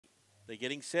They're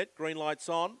getting set, green lights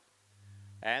on.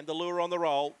 And the lure on the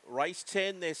roll. Race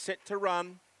 10, they're set to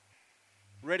run.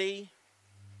 Ready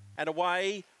and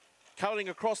away. Coating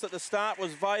across at the start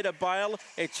was Vader Bale.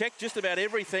 It checked just about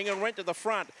everything and went to the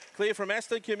front. Clear from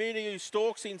Aston Community, who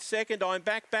stalks in second. I'm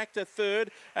back to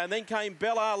third. And then came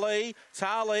Bel Ali,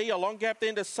 Tali, a long gap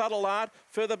then to Subtle Art.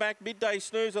 Further back, Midday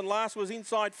Snooze, and last was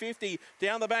inside 50.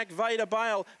 Down the back, Vader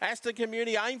Bale. Aston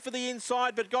Community aimed for the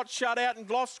inside, but got shut out and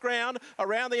lost ground.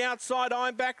 Around the outside,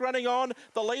 I'm back running on.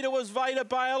 The leader was Vader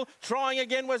Bale. Trying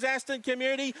again was Aston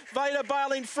Community. Vader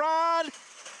Bale in front.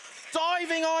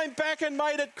 Diving, I'm back and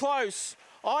made it close.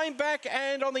 I'm back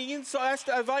and on the inside,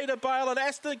 Vader Bale and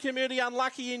Aston Community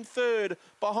unlucky in third.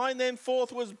 Behind them,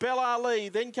 fourth was Bel Ali.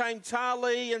 Then came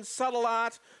Tali and Subtle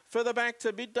Art. Further back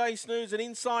to Midday Snooze and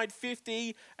inside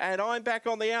 50. And I'm back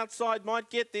on the outside, might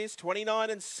get this. 29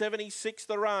 and 76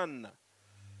 the run.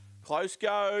 Close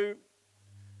go.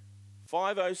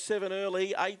 5:07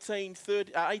 early,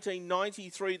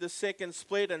 18:93 the second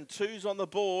split, and two's on the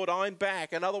board. I'm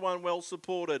back. Another one well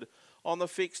supported on the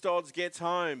fixed odds gets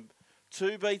home.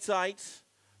 2 beats 8,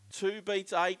 2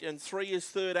 beats 8, and 3 is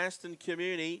third Aston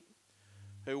Community,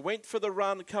 who went for the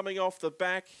run coming off the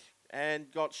back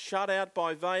and got shut out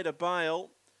by Vader Bale.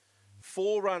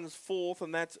 4 runs fourth,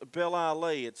 and that's Bel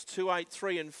Ali. It's 2, 8,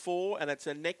 3, and 4, and it's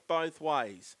a neck both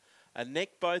ways. A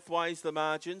neck both ways the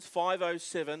margins.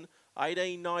 5:07.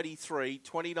 1893,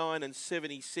 29 and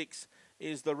 76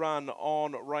 is the run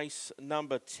on race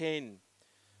number 10.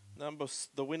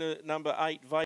 The winner, number 8,